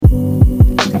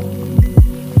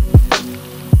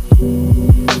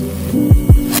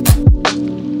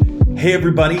Hey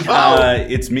everybody,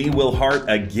 it's me, Will Hart,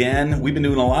 again. We've been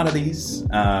doing a lot of these.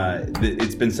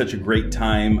 It's been such a great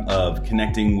time of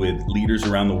connecting with leaders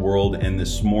around the world, and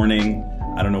this morning,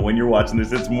 I don't know when you're watching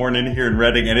this, it's morning here in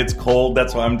Redding, and it's cold,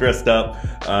 that's why I'm dressed up.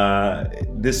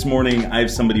 This morning, I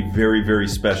have somebody very, very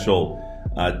special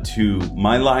to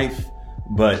my life,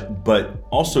 but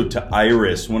also to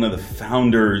Iris, one of the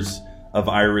founders of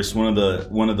Iris, one of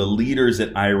the leaders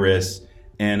at Iris,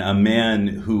 and a man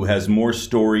who has more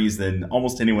stories than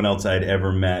almost anyone else I'd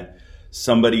ever met.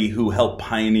 Somebody who helped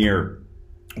pioneer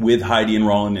with Heidi and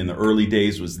Rollin in the early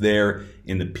days, was there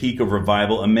in the peak of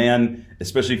revival. A man,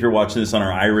 especially if you're watching this on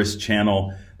our Iris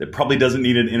channel, that probably doesn't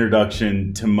need an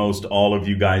introduction to most all of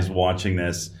you guys watching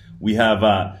this. We have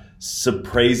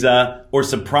Surpresa, or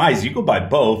Surprise, you go by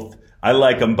both. I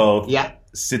like them both. Yeah.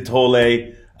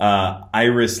 Sithole,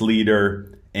 Iris leader.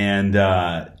 And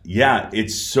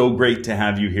it's so great to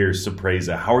have you here,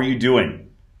 Surpresa. How are you doing?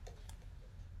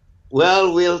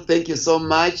 Well, Will, thank you so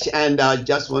much. And I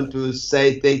just want to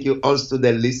say thank you also to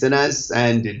the listeners.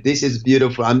 And this is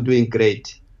beautiful. I'm doing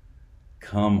great.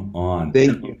 Come on.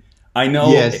 Thank you. I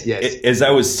know. Yes. As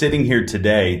I was sitting here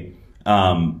today,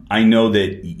 I know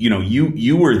that,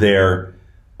 you were there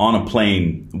on a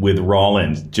plane with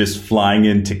Rollin, just flying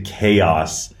into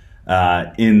chaos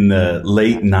in the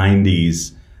late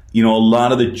 90s. A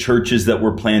lot of the churches that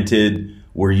were planted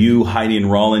were you, Heidi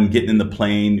and Rollin, getting in the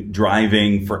plane,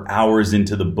 driving for hours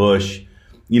into the bush,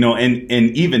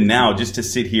 and even now, just to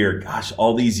sit here, gosh,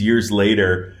 all these years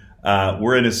later,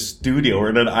 we're in a studio, we're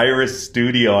in an Iris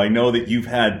studio. I know that you've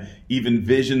had even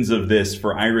visions of this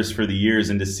for Iris for the years,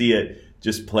 and to see it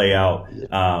just play out,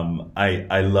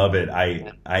 I love it.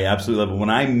 I absolutely love it. When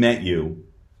I met you,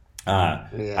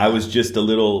 I was just a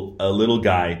little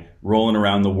guy rolling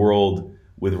around the world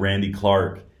with Randy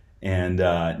Clark, and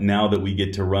now that we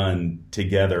get to run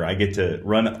together, I get to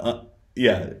run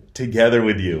together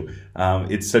with you.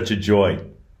 It's such a joy.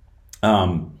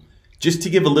 Just to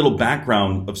give a little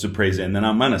background of Surpresa, and then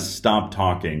I'm going to stop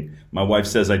talking. My wife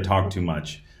says I talk too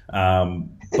much.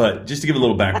 But just to give a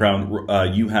little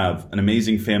background, you have an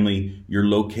amazing family. You're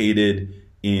located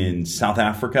in South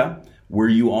Africa, where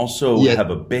you also have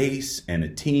a base and a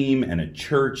team and a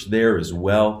church there as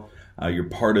well. You're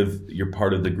part of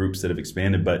the groups that have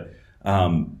expanded, but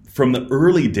from the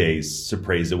early days,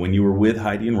 Surpresa, when you were with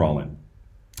Heidi and Rollin,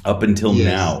 up until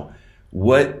now,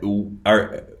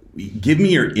 give me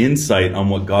your insight on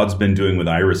what God's been doing with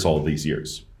Iris all these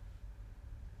years.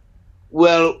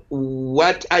 Well,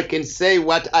 what I can say,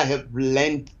 what I have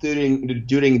learned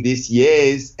during these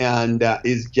years, and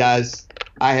is just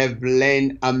I have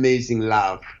learned amazing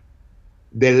love.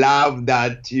 The love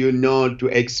that to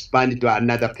expand to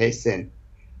another person.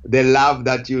 The love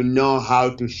that how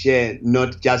to share,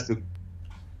 not just to.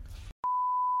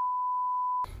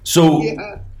 So,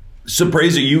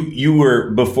 Surpresa, you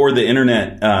were, before the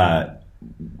internet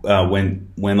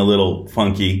went a little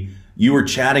funky, you were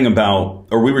chatting about,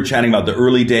 or we were chatting about the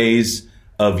early days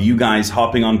of you guys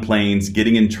hopping on planes,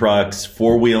 getting in trucks,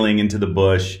 four-wheeling into the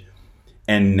bush,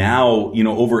 and now,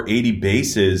 over 80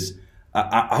 bases.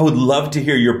 I would love to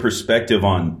hear your perspective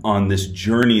on this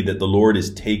journey that the Lord has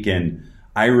taken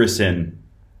Iris in.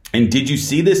 And did you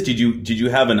see this? Did you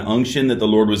have an unction that the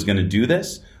Lord was going to do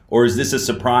this? Or is this a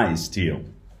surprise to you?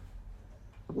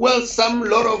 Well,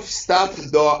 lot of stuff,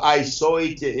 though, I saw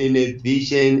it in a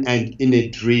vision and in a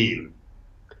dream.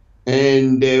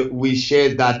 And we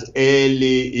shared that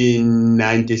early in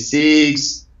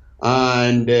 96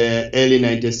 and early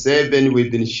 97.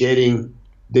 We've been sharing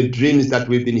the dreams that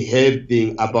we've been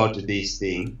having about this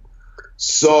thing.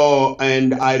 So,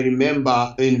 and I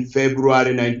remember in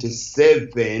February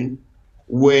 97,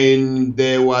 when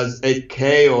there was a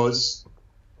chaos,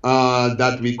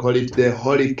 that we call it the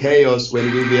Holy Chaos,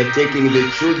 when we were taking the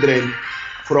children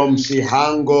from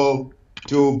Shihango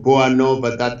to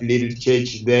Boanova, that little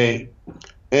church there.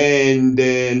 And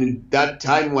then that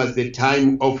time was the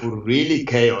time of really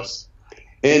chaos.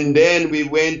 And then we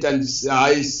went and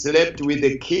I slept with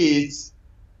the kids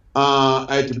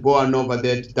at Boanova,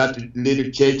 that little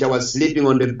church. I was sleeping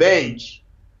on the bench.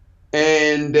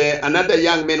 And another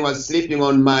young man was sleeping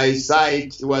on my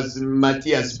side. It was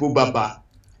Matthias Bubaba.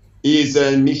 He's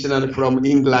a missionary from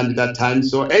England at that time.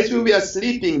 So as we were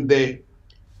sleeping there,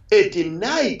 at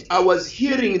night, I was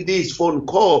hearing this phone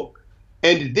call.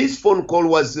 And this phone call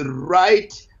was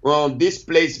this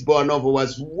place, Boanova,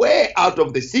 was way out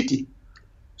of the city.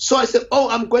 So I said,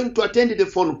 I'm going to attend the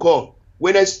phone call.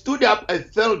 When I stood up, I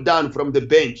fell down from the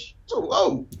bench.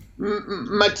 So,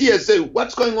 Matthias said,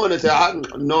 what's going on? I said,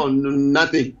 no,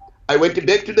 nothing. I went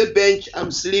back to the bench. I'm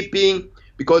sleeping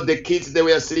because the kids, they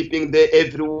were sleeping there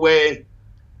everywhere.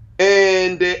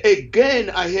 And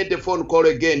again, I had the phone call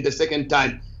again the second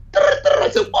time. I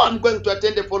said, oh, I'm going to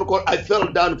attend the phone call. I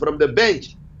fell down from the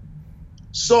bench.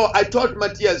 So I told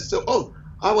Matthias, so, oh,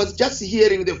 I was just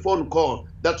hearing the phone call.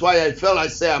 That's why I fell. I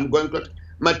said, I'm going to.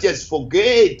 Matthias,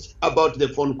 forget about the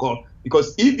phone call,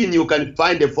 because even you can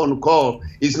find a phone call,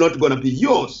 it's not going to be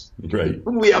yours. Right.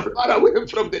 We are far away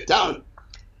from the town.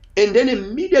 And then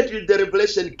immediately the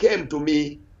revelation came to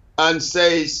me and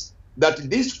says that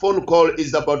this phone call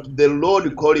is about the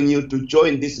Lord calling you to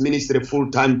join this ministry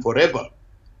full time forever.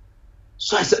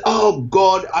 So I said, oh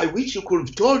God, I wish you could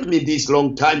have told me this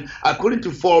long time. I couldn't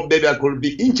fall, maybe I could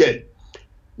be injured.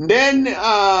 Then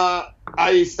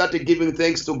I started giving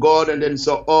thanks to God and then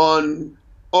so on.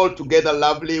 Altogether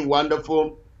lovely,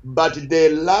 wonderful. But the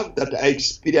love that I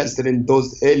experienced in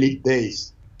those early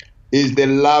days is the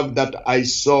love that I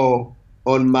saw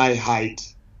on my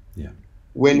height. Yeah.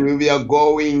 When we were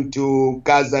going to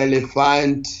Casa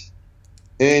Elephant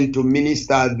and to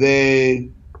minister there,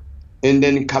 and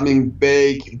then coming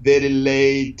back very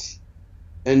late,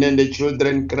 and then the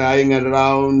children crying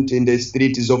around in the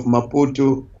streets of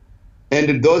Maputo,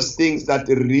 and those things that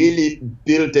really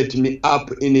built me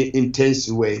up in an intense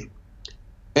way.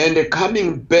 And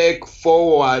coming back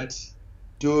forward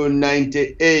to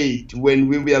 98, when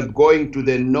we were going to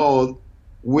the north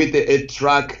with a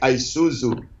truck,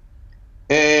 Isuzu,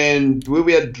 and we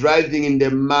were driving in the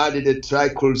mud, the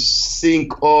truck could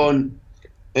sink on,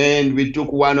 and we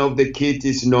took one of the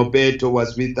kids, Norberto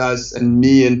was with us, and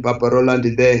me and Papa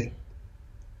Roland there.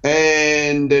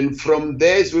 And then from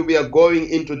there, we were going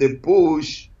into the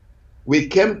bush. We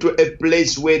came to a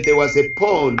place where there was a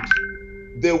pond.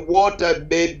 The water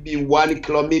maybe 1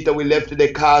 kilometer. We left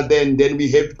the car there, and then we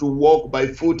have to walk by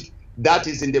foot. That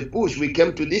is in the bush. We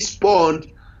came to this pond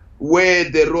where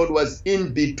the road was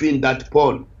in between that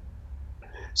pond.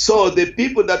 So the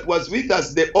people that was with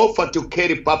us, they offered to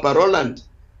carry Papa Roland.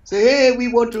 Say, hey, we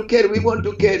want to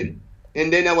carry.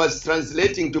 And then I was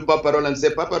translating to Papa Roland,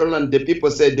 say, Papa Roland, the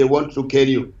people said they want to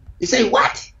carry you. He said,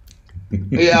 what?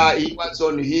 Yeah, he was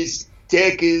on his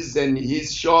techies and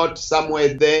his short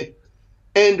somewhere there.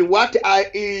 And what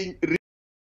I read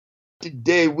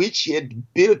today, which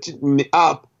had built me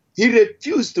up, he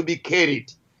refused to be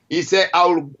carried. He said,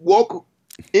 I'll walk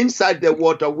inside the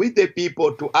water with the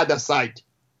people to other side.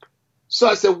 So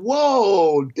I said,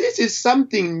 whoa, this is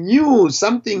something new,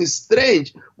 something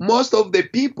strange. Most of the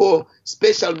people,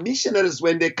 special missionaries,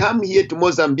 when they come here to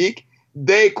Mozambique,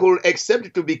 they could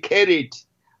accept to be carried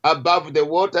above the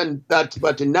water and that.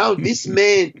 But now this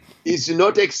man is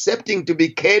not accepting to be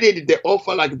carried the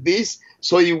offer like this.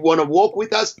 So you want to walk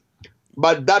with us?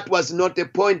 But that was not the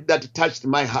point that touched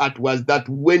my heart, was that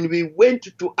when we went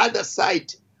to other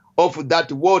side of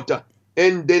that water,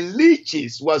 and the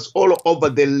leeches was all over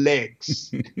the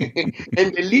legs.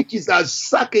 And the leeches are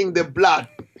sucking the blood.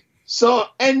 So,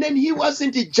 and then he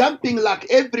wasn't jumping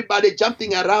like everybody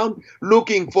jumping around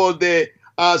looking for the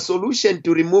solution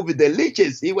to remove the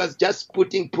leeches. He was just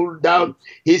pull down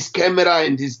his camera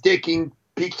and he's taking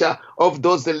picture of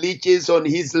those leeches on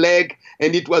his leg.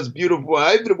 And it was beautiful.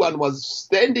 Everyone was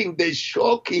standing there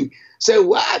shocking. Say,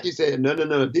 what? He said,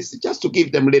 no. This is just to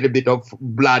give them a little bit of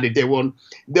blood. They will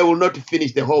not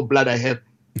finish the whole blood I have.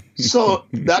 So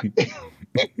that,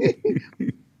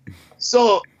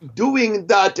 so doing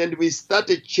that, and we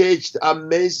started church,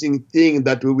 amazing thing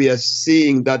that we were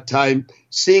seeing that time,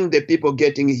 seeing the people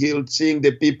getting healed, seeing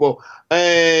the people,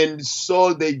 and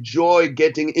saw the joy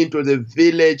getting into the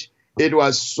village. It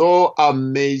was so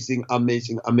amazing.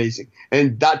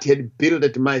 And that had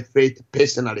built my faith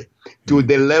personally to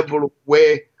the level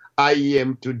where I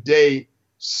am today.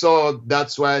 So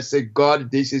that's why I say, God,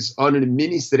 this is only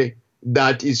ministry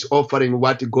that is offering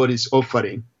what God is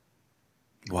offering.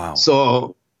 Wow.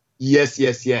 So, yes.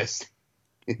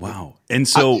 Wow. And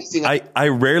so I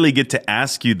rarely get to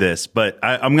ask you this, but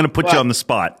I'm going to put you on the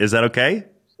spot. Is that okay?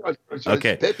 Sure.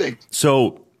 Okay. Perfect.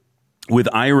 So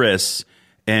with Iris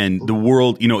and the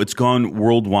world, it's gone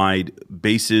worldwide.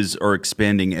 Bases are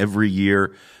expanding every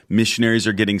year. Missionaries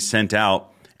are getting sent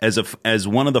out. As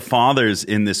one of the fathers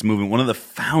in this movement, one of the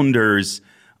founders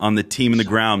on the team in the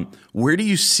ground, where do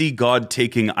you see God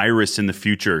taking Iris in the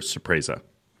future, Sorpresa?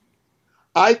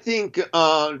 I think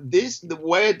the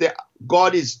way that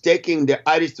God is taking the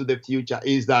Iris to the future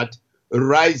is that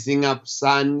rising up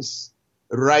sons,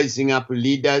 rising up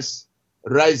leaders,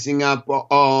 rising up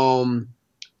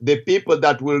the people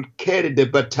that will carry the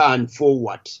baton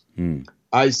forward.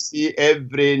 I see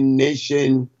every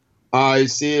nation. I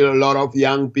see a lot of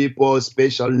young people,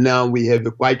 especially now we have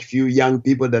quite few young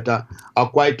people that are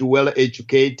quite well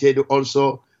educated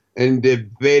also, and they're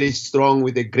very strong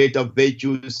with the greater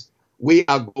virtues. we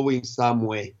are going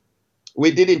somewhere.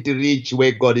 We didn't reach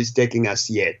where God is taking us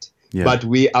yet, but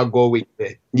we are going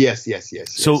there. Yes.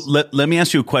 So let me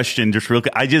ask you a question, just real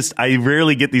quick. I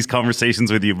rarely get these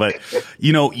conversations with you, but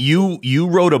you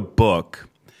wrote a book,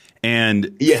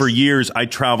 and for years I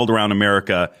traveled around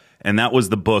America, and that was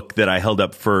the book that I held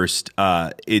up first.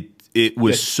 It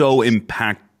was so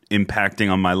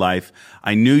impacting on my life.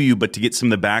 I knew you, but to get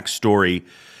some of the backstory,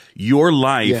 your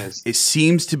life, it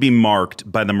seems to be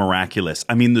marked by the miraculous.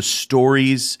 I mean, the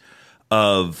stories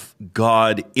of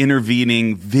God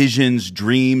intervening, visions,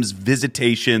 dreams,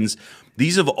 visitations,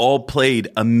 these have all played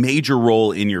a major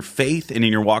role in your faith and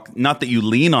in your walk. Not that you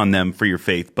lean on them for your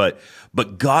faith, but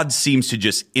God seems to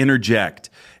just interject.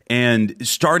 And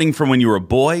starting from when you were a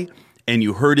boy and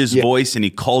you heard his voice and he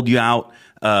called you out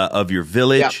of your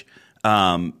village,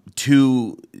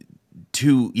 to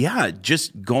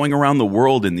just going around the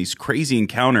world in these crazy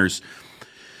encounters.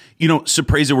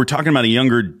 Sapreza, we're talking about a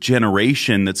younger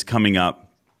generation that's coming up.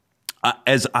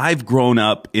 As I've grown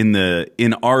up in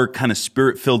our kind of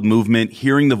spirit-filled movement,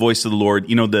 hearing the voice of the Lord,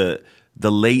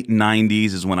 the late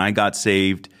 90s is when I got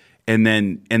saved, and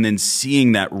then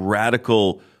seeing that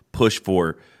radical push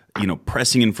for,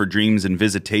 pressing in for dreams and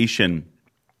visitation.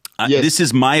 This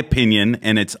is my opinion,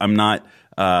 and this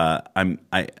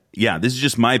is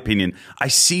just my opinion. I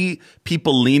see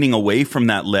people leaning away from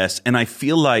that less, and I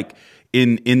feel like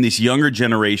in this younger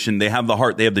generation, they have the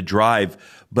heart, they have the drive,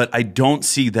 but I don't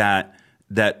see that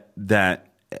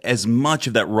as much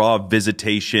of that raw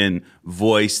visitation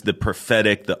voice, the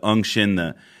prophetic, the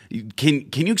unction. Can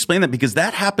you explain that? Because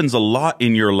that happens a lot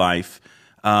in your life,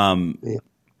 and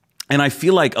I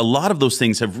feel like a lot of those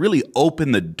things have really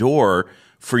opened the door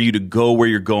for you to go where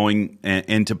you're going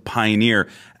and to pioneer.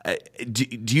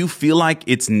 Do you feel like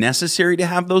it's necessary to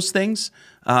have those things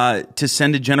to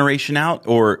send a generation out,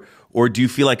 or do you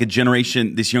feel like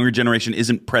this younger generation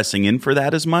isn't pressing in for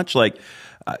that as much?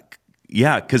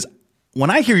 Because when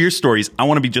I hear your stories, I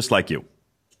want to be just like you.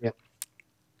 Yeah.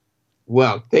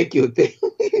 Well, thank you.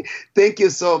 Thank you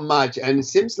so much. And it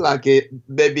seems like is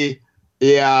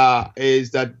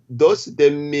that the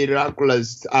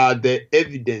miraculous are the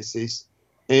evidences,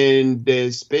 and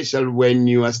especially when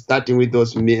you are starting with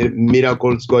those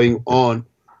miracles going on,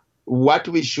 what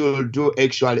we should do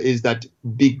actually is that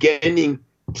beginning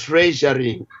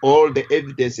treasuring all the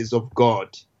evidences of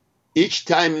God. Each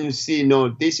time you see, no,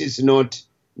 this is not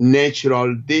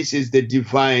natural, this is the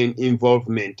divine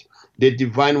involvement. The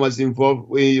divine was involved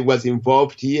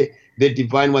here, the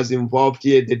divine was involved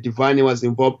here, the divine was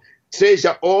involved.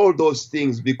 Treasure all those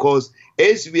things, because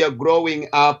as we are growing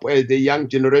up, as the young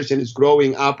generation is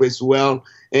growing up as well,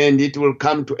 and it will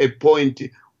come to a point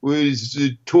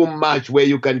with too much where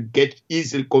you can get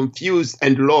easily confused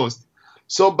and lost.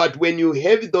 So, but when you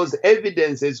have those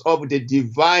evidences of the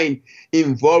divine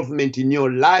involvement in your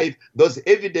life, those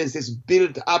evidences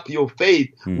build up your faith.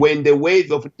 When the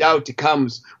wave of doubt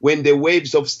comes, when the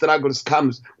waves of struggles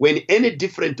comes, when any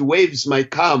different waves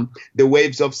might come, the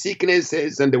waves of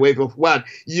sicknesses and the wave of what,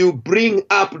 you bring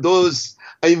up those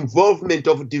involvement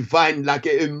of divine, like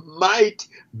a might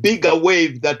bigger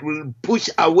wave that will push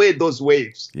away those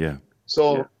waves.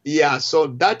 So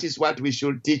that is what we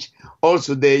should teach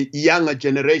also the younger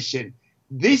generation.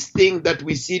 This thing that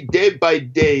we see day by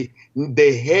day,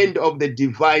 the hand of the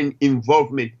divine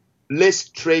involvement, let's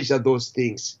treasure those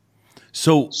things.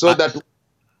 I'm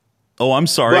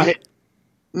sorry. Go ahead.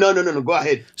 No, go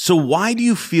ahead. So why do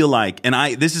you feel like,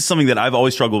 and this is something that I've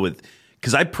always struggled with,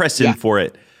 because I press in for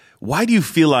it. Why do you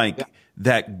feel like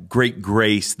that great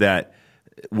grace, that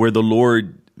where the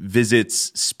Lord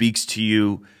visits, speaks to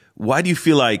you, why do you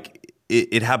feel like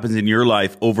it happens in your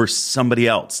life over somebody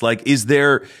else? Like,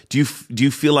 do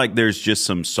you feel like there's just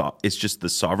it's just the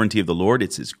sovereignty of the Lord,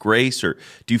 it's His grace, or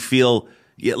do you feel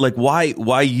like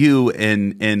why you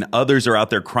and others are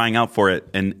out there crying out for it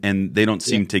and they don't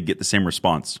seem to get the same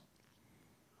response?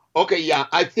 Okay,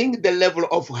 I think the level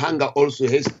of hunger also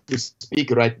has to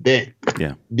speak right there.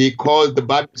 Because the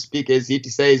Bible speaks, as it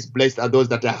says, blessed are those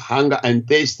that are hunger and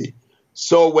thirsty.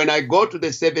 So when I go to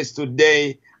the service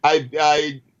today,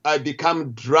 I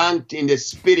become drunk in the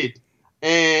spirit,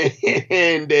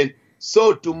 and then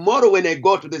so tomorrow when I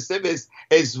go to the service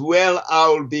as well,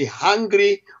 I'll be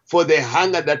hungry for the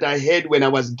hunger that I had when I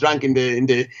was drunk in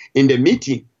the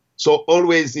meeting. So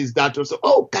always is that also,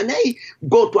 can I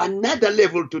go to another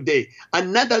level today?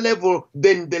 Another level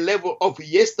than the level of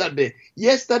yesterday.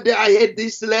 Yesterday I had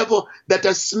this level that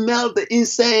I smelled the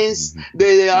incense.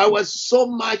 I was so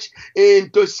much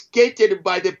intoxicated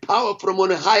by the power from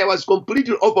on high. I was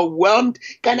completely overwhelmed.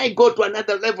 Can I go to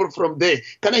another level from there?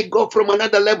 Can I go from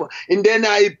another level? And then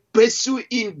I pursue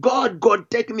in God. God,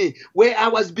 take me where I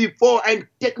was before and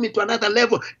take me to another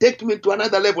level. Take me to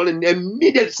another level. And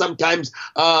immediately sometimes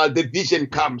the vision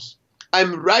comes.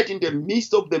 I'm right in the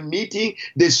midst of the meeting.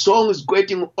 The song is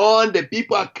going on. The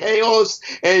people are chaos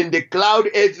and the cloud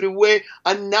everywhere.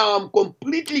 And now I'm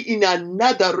completely in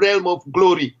another realm of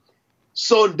glory.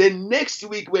 So the next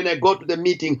week when I go to the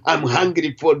meeting, I'm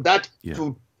hungry for that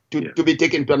to be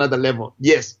taken to another level.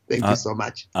 Yes. Thank you so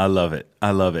much. I love it.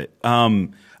 I love it.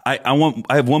 I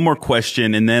have one more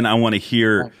question, and then I want to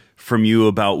hear from you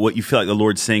about what you feel like the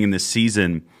Lord's saying in this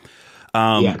season.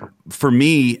 For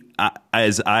me,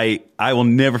 I will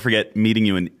never forget meeting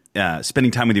you and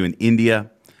spending time with you in India.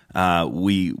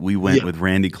 We went with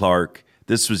Randy Clark.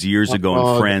 This was years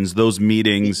ago, and friends. Those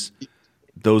meetings,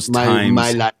 those times,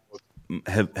 my life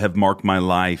have marked my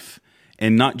life,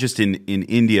 and not just in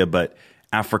India, but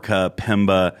Africa,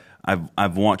 Pemba.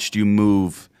 I've watched you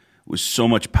move with so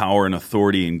much power and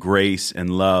authority and grace and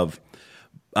love,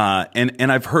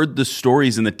 and I've heard the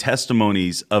stories and the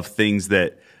testimonies of things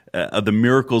that. Of the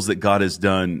miracles that God has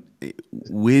done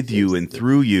with you and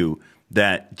through you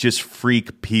that just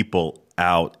freak people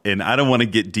out. And I don't want to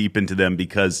get deep into them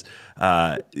because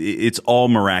it's all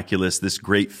miraculous. This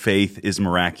great faith is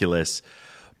miraculous.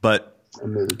 But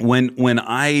when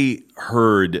I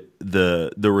heard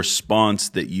the response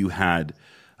that you had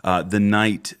the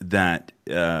night that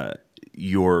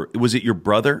was it your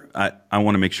brother? I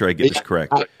want to make sure I get this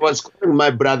correct. I was calling my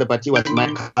brother, but he was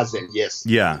my cousin. Yes.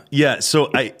 Yeah.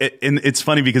 So and it's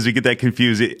funny because we get that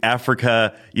confused.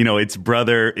 Africa, it's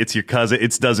brother, it's your cousin.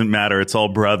 It doesn't matter. It's all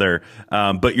brother.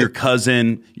 But your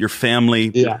cousin, your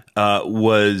family,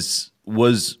 was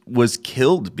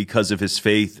killed because of his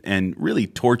faith and really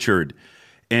tortured.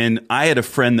 And I had a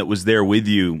friend that was there with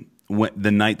you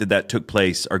the night that took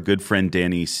place. Our good friend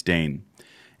Danny Stain.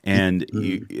 And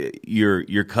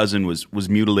your cousin was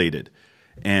mutilated,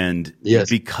 and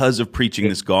because of preaching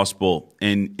this gospel,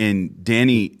 and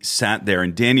Danny sat there,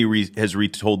 and Danny has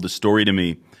retold the story to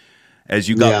me as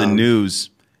you got the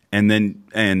news, and then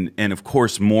and of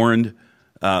course mourned,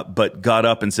 but got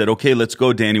up and said, "Okay, let's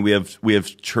go, Danny. We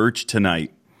have church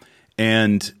tonight,"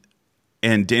 and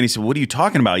Danny said, "What are you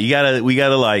talking about? You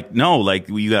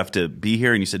have to be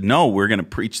here." And you said, "No, we're going to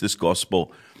preach this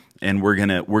gospel." And we're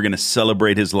gonna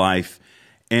celebrate his life.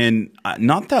 And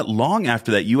not that long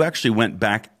after that, you actually went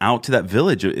back out to that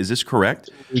village. Is this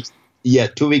correct? Yeah,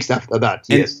 2 weeks after that.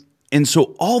 Yes. And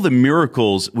so all the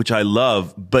miracles, which I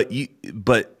love, but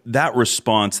that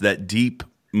response, that deep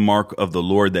mark of the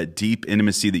Lord, that deep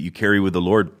intimacy that you carry with the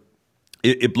Lord,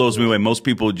 it blows me away. Most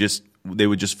people would just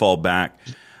fall back.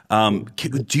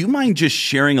 Do you mind just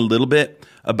sharing a little bit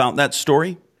about that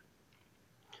story?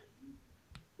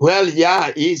 Well,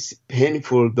 yeah, it's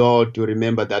painful, though, to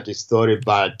remember that story,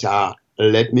 but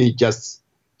let me just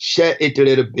share it a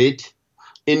little bit.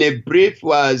 In a brief,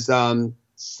 was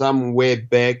some way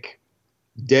back,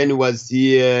 Dan was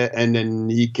here, and then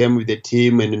he came with the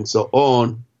team and so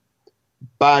on.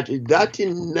 But that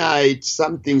night,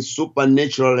 something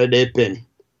supernatural had happened.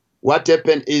 What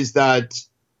happened is that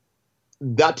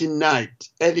night,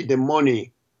 early in the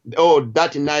morning,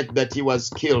 that night that he was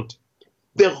killed,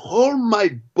 the whole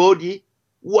my body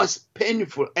was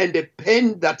painful, and the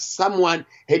pain that someone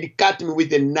had cut me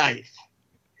with a knife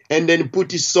and then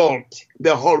put salt,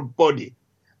 the whole body.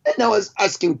 And I was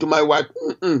asking to my wife,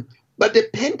 but the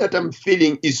pain that I'm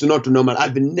feeling is not normal.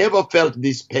 I've never felt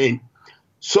this pain.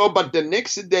 So, but the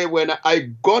next day when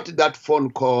I got that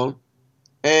phone call,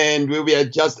 and we were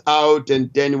just out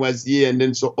and Dan was here and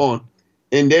then so on.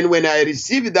 And then when I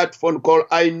received that phone call,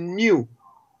 I knew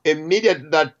immediately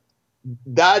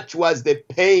that was the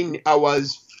pain I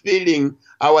was feeling.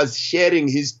 I was sharing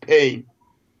his pain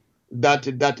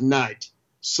that night.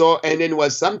 So, and then it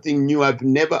was something new. I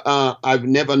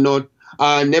never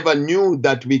knew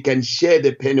that we can share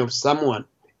the pain of someone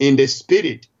in the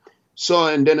spirit. So,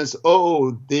 and then I said,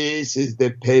 this is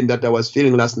the pain that I was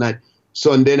feeling last night.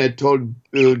 So, and then I told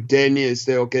Danny, I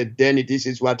said, okay, Danny, this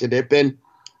is what had happened.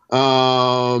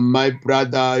 My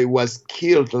brother was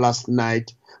killed last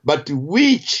night, but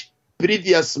which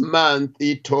previous month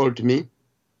he called me,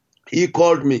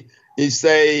 he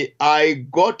say, I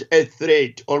got a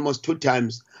threat almost 2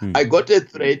 times. I got a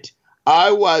threat.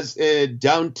 I was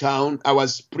downtown. I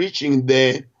was preaching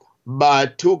there,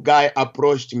 but 2 guys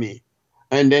approached me.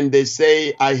 And then they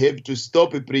say, I have to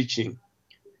stop preaching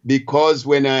because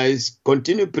when I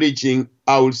continue preaching,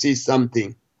 I will see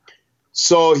something.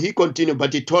 So he continued,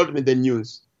 but he told me the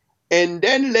news. And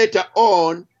then later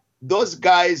on, those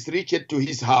guys reached to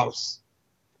his house.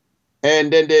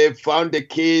 And then they found the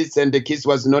kids, and the kids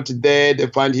was not there. They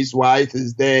found his wife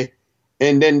is there.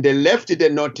 And then they left the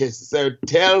notice. So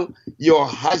tell your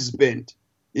husband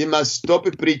he must stop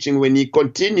preaching. When he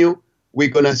continue, we're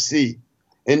going to see.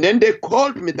 And then they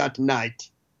called me that night.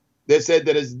 They said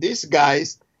there is these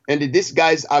guys, and these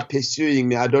guys are pursuing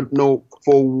me. I don't know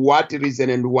for what reason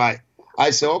and why.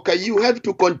 I said, okay, you have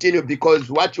to continue because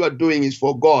what you are doing is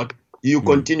for God. You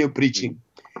continue preaching.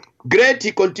 Great,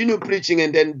 he continued preaching,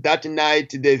 and then that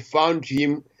night they found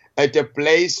him at a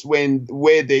place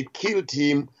where they killed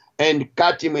him and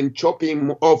cut him and chopped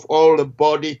him off all the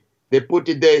body. They put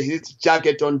his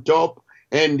jacket on top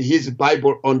and his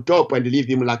Bible on top and leave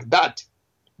him like that.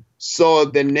 So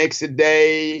the next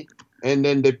day, and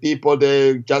then the people,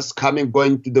 they just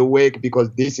going to the wake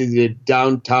because this is a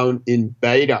downtown in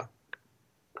Beira.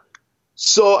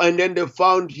 So, and then they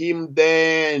found him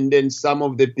there, and then some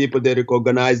of the people, they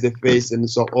recognized the face and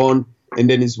so on. And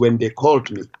then is when they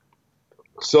called me.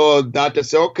 So that I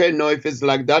said, okay, no, if it's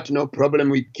like that, no problem.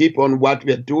 We keep on what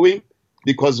we are doing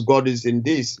because God is in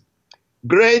this.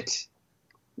 Great.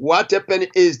 What happened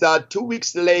is that 2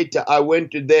 weeks later, I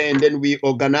went to there and then we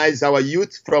organized our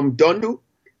youth from Dondu.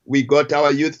 We got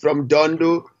our youth from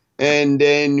Dondu, and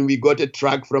then we got a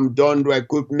truck from Dondu,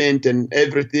 equipment and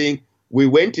everything. We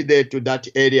went there to that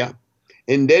area.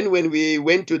 And then when we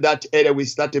went to that area, we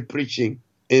started preaching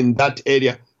in that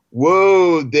area.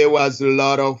 Whoa, there was a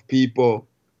lot of people.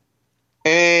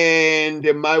 And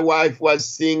my wife was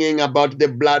singing about the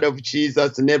blood of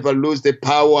Jesus, never lose the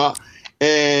power.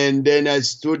 And then I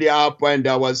stood up and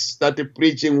I started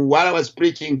preaching. While I was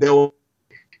preaching, there were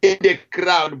in the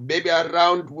crowd, maybe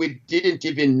around, we didn't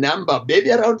even number,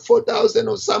 maybe around 4,000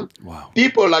 or some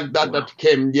people like that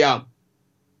came, yeah.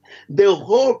 The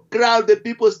whole crowd, the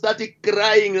people started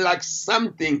crying like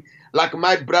something, like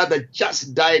my brother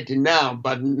just died now,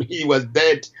 but he was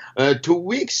dead 2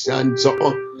 weeks and so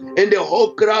on. And the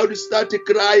whole crowd started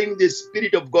crying. The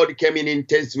Spirit of God came in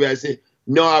intense way. I said,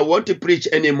 no, I want to preach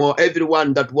anymore.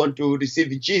 Everyone that want to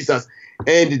receive Jesus.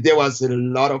 And there was a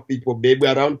lot of people, maybe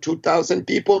around 2,000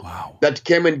 people that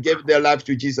came and gave their life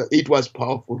to Jesus. It was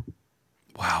powerful.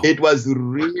 Wow. It was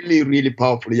really, really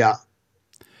powerful, yeah.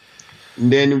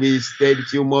 And then we stayed a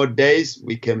few more days.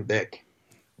 We came back.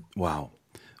 Wow.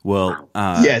 Well,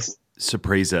 yes.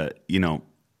 Sorpresa, you know,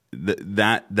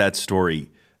 that story,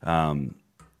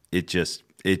 it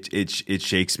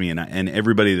shakes me, and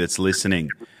everybody that's listening,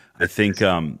 I think,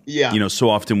 you know, so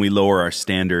often we lower our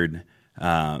standard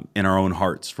in our own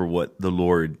hearts for what the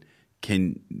Lord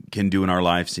can do in our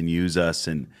lives and use us.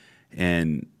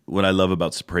 And what I love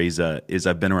about Sorpresa is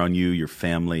I've been around you, your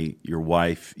family, your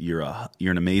wife. You're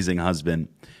an amazing husband.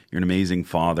 You're an amazing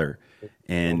father,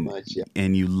 and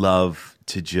and you love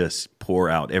to just pour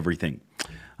out everything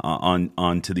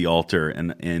onto the altar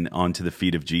and onto the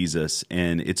feet of Jesus.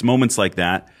 And it's moments like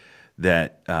that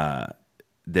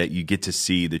you get to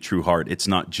see the true heart. It's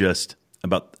not just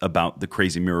about the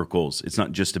crazy miracles. It's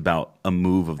not just about a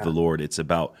move of the Lord. It's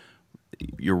about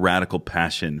your radical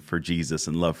passion for Jesus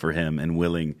and love for Him, and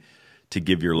willing to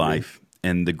give your life,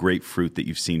 and the great fruit that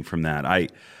you've seen from that.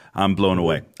 I'm blown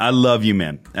away. I love you,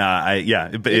 man.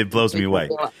 It blows me away.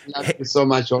 Thank you so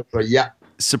much, also. Yeah.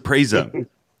 Sorpresa.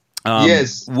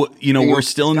 Yes. You know, we're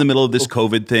still in the middle of this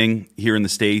COVID thing here in the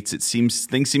States.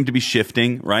 Things seem to be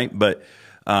shifting, right? But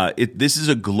this is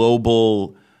a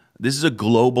global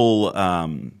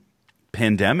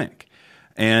pandemic,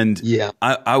 and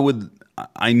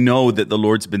I know that the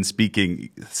Lord's been speaking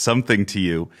something to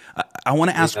you. I want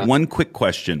to ask one quick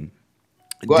question.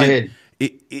 Go ahead.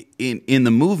 In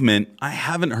the movement, I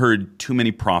haven't heard too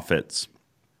many prophets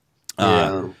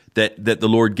that the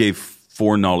Lord gave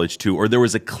foreknowledge to, or there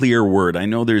was a clear word. I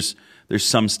know there's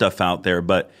some stuff out there,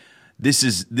 but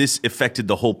this affected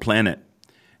the whole planet.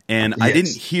 And I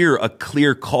didn't hear a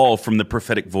clear call from the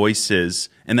prophetic voices,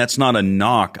 and that's not a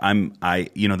knock.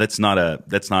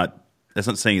 That's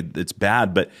not saying it's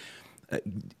bad, but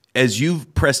as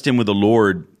you've pressed in with the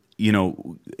Lord, you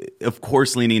know, of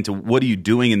course, leaning into what are you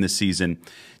doing in this season,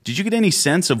 did you get any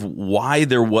sense of why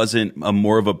there wasn't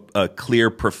more of a clear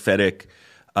prophetic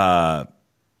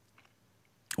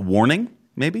warning,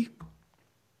 maybe?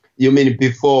 You mean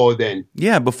before then?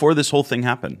 Yeah, before this whole thing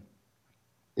happened.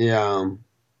 Yeah.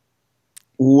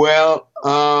 Well,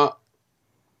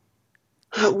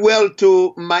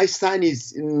 my son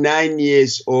is 9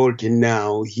 years old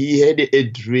now. He had a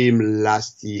dream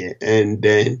last year, and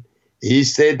then he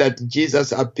said that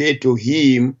Jesus appeared to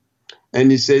him,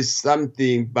 and he says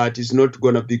something, but it's not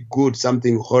going to be good.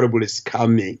 Something horrible is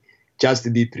coming.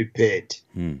 Just be prepared.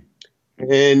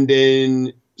 And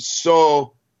then,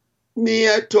 so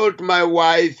I told my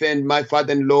wife, and my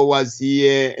father-in-law was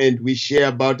here, and we share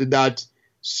about that.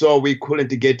 so we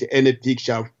couldn't get any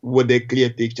picture with a clear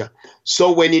picture.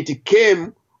 So when it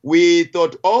came, we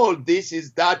thought, oh, this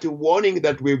is that warning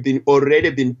that we've been already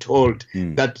been told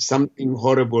that something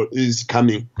horrible is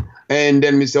coming. And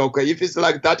then we said, okay, if it's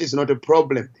like that, it's not a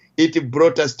problem. It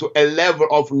brought us to a level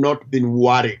of not being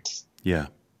worried. Yeah.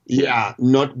 Yeah,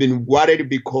 not being worried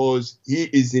because he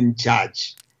is in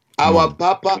charge. Our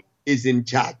Papa is in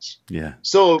charge. Yeah.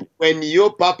 So when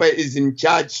your Papa is in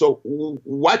charge, so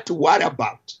what to worry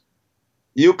about?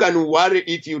 You can worry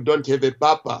if you don't have a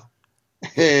Papa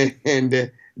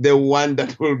and the one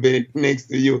that will be next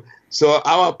to you. So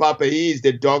our Papa, he is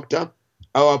the doctor.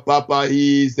 Our Papa,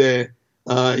 he is the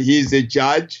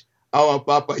judge. Our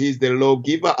Papa, he is the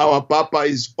lawgiver. Our Papa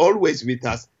is always with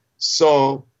us.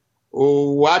 So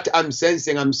what I'm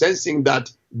sensing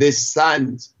that the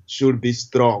sons should be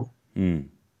strong.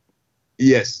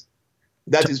 Yes,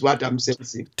 that is what I'm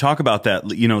sensing. Talk about that.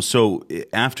 So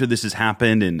after this has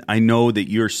happened, and I know that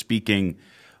you're speaking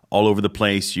all over the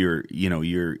place, your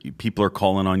people are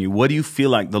calling on you. What do you feel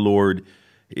like the Lord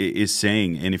is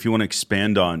saying? And if you want to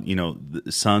expand on,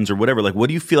 the sons or whatever, like, what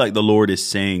do you feel like the Lord is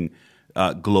saying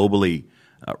globally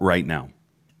right now?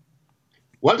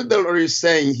 What the Lord is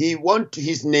saying, he wants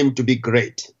his name to be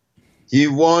great. He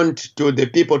wants the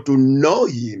people to know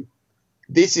him.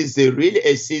 This is really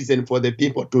a season for the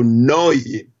people to know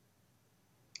him.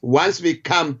 Once we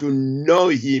come to know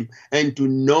him and to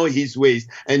know his ways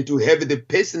and to have the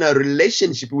personal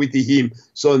relationship with him,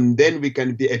 so then we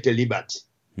can be at a liberty.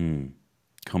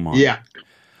 Come on. Yeah.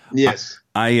 Yes.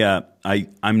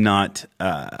 I'm not,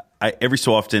 every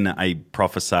so often I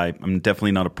prophesy. I'm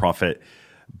definitely not a prophet,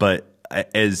 but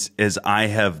as I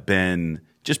have been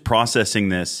just processing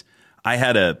this, I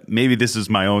had maybe this is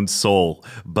my own soul,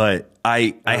 but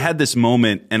I had this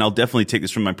moment, and I'll definitely take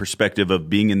this from my perspective of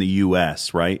being in the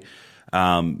U.S., right?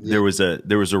 There was a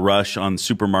rush on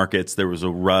supermarkets. There was a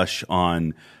rush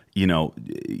on,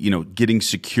 getting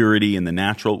security in the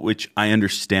natural, which I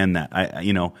understand that.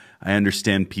 I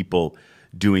understand people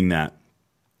doing that.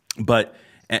 But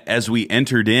as we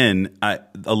entered in, a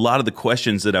lot of the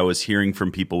questions that I was hearing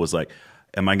from people was like,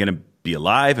 am I going to be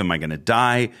alive? Am I going to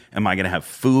die? Am I going to have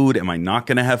food? Am I not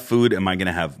going to have food? Am I going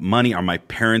to have money? Are my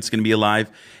parents going to be alive?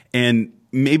 And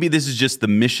maybe this is just the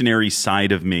missionary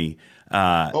side of me.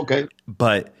 Okay.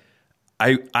 But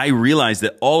I realized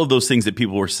that all of those things that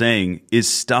people were saying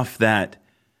is stuff that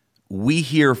we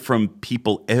hear from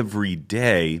people every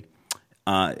day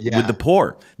with the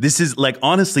poor. This is like,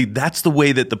 honestly, that's the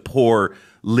way that the poor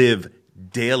live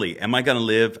daily. Am I going to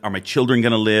live? Are my children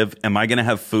going to live? Am I going to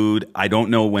have food? I don't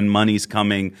know when money's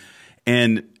coming.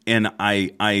 And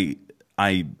I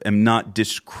am not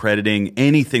discrediting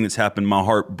anything that's happened. My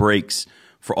heart breaks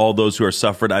for all those who are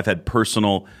suffered. I've had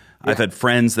I've had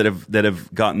friends that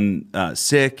have gotten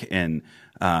sick, and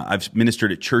I've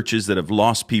ministered at churches that have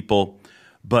lost people.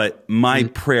 But my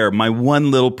prayer, my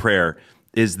one little prayer,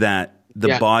 is that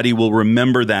the body will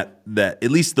remember that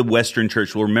at least the Western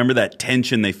church will remember that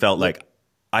tension they felt like,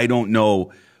 I don't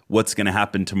know what's going to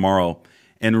happen tomorrow,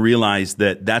 and realize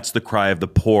that that's the cry of the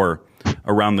poor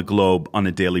around the globe on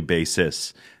a daily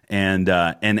basis. And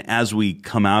as we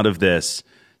come out of this,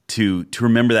 to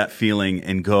remember that feeling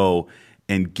and go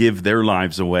and give their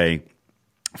lives away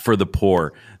for the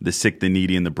poor, the sick, the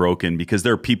needy, and the broken, because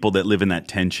there are people that live in that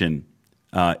tension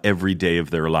every day of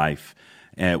their life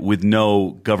with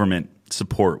no government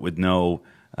support, with no,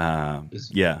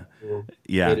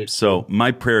 So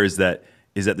my prayer is that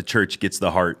the church gets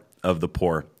the heart of the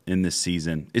poor in this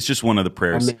season. It's just one of the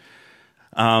prayers.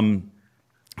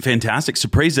 Fantastic.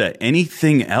 Sorpresa,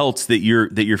 anything else that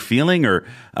you're feeling, or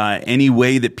any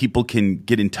way that people can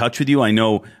get in touch with you? I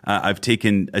know I've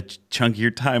taken a chunk of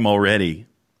your time already.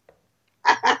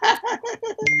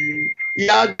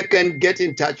 Yeah, they can get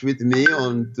in touch with me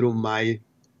through my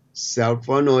cell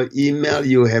phone or email.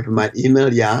 You have my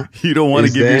email, yeah. You don't want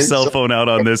to give your cell phone out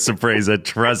on this, Sorpresa.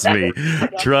 Trust me.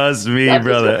 Trust me,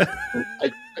 brother.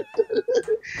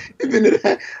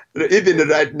 Even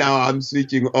right now, I'm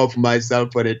switching off my cell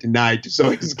phone at night, so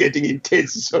it's getting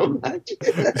intense so much.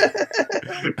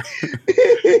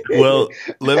 Well,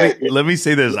 let me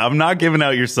say this: I'm not giving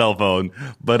out your cell phone,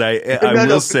 but I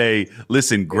will say,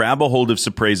 listen, grab a hold of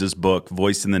Sorpresa's book,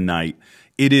 Voice in the Night.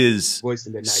 It is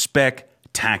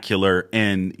spectacular,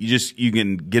 and you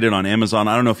can get it on Amazon.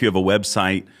 I don't know if you have a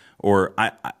website. Or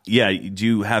do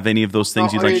you have any of those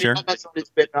things you'd like to share?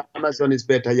 Amazon is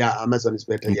better. Yeah, Amazon is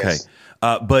better. Okay, yes.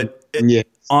 But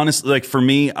honestly, like for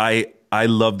me, I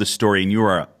love the story, and you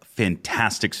are a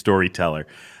fantastic storyteller.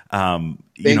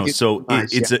 It's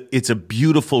a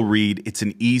beautiful read. It's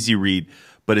an easy read,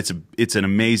 but it's an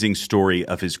amazing story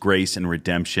of His grace and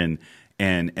redemption.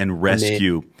 and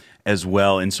rescue as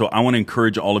well. And so I want to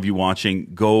encourage all of you watching,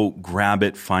 go grab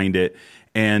it, find it.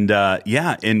 And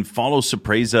and follow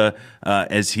Sorpresa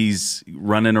as he's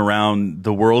running around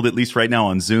the world, at least right now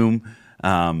on Zoom.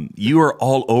 You are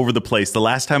all over the place. The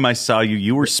last time I saw you,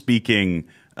 you were speaking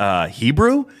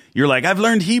Hebrew. You're like, I've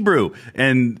learned Hebrew.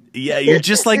 And you're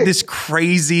just like this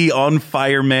crazy on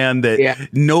fire man that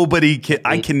nobody can,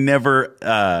 I can never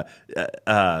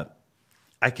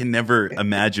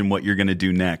imagine what you're going to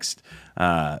do next.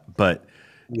 But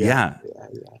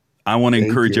I want to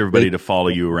encourage everybody to follow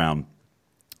you around.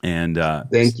 And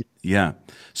thank you. Yeah.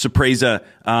 Sorpresa,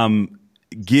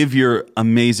 give your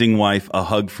amazing wife a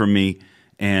hug from me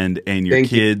and your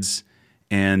kids.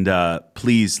 And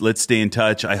please, let's stay in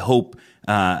touch. I hope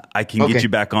I can get you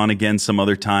back on again some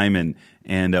other time.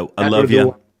 And I love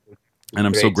you. And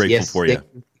I'm so grateful for you.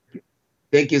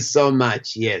 Thank you so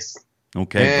much. Yes.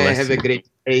 Okay. Have a great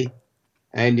day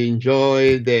and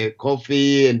enjoy the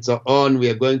coffee and so on. We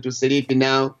are going to sleep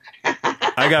now.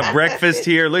 I got breakfast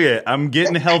here. Look at it. I'm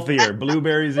getting healthier.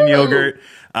 Blueberries and yogurt.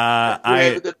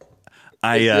 I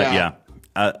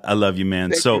love you,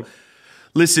 man. Thank you.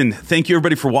 Listen, thank you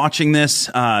everybody for watching this.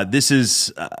 This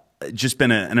has just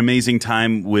been an amazing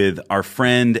time with our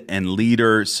friend and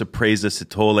leader, Sorpresa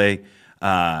Sithole.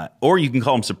 Or you can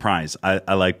call him Surprise.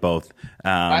 I like both.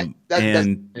 And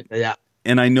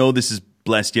I know this has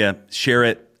blessed you. Share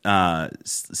it.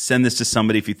 Send this to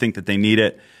somebody if you think that they need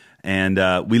it. And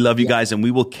we love you guys, and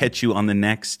we will catch you on the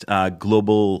next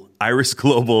Iris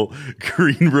Global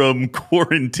Green Room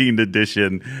Quarantine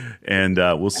Edition. And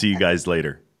we'll see you guys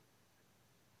later.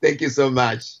 Thank you so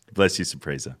much. Bless you,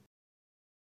 Sorpresa.